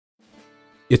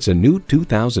It's a new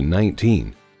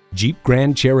 2019 Jeep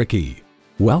Grand Cherokee.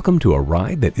 Welcome to a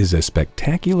ride that is as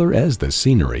spectacular as the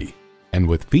scenery. And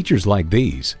with features like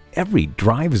these, every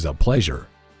drive is a pleasure.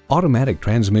 Automatic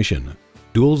transmission,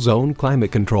 dual zone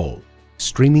climate control,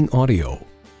 streaming audio,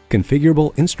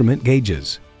 configurable instrument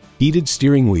gauges, heated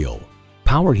steering wheel,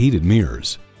 power heated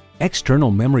mirrors, external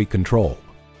memory control,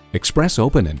 express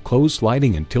open and close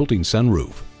sliding and tilting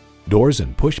sunroof, doors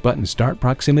and push button start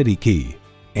proximity key,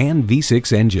 and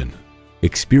V6 engine.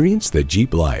 Experience the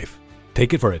Jeep life.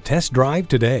 Take it for a test drive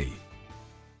today.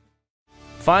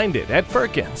 Find it at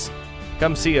Firkins.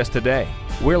 Come see us today.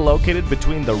 We're located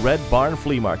between the Red Barn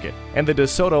Flea Market and the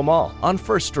DeSoto Mall on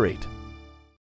 1st Street.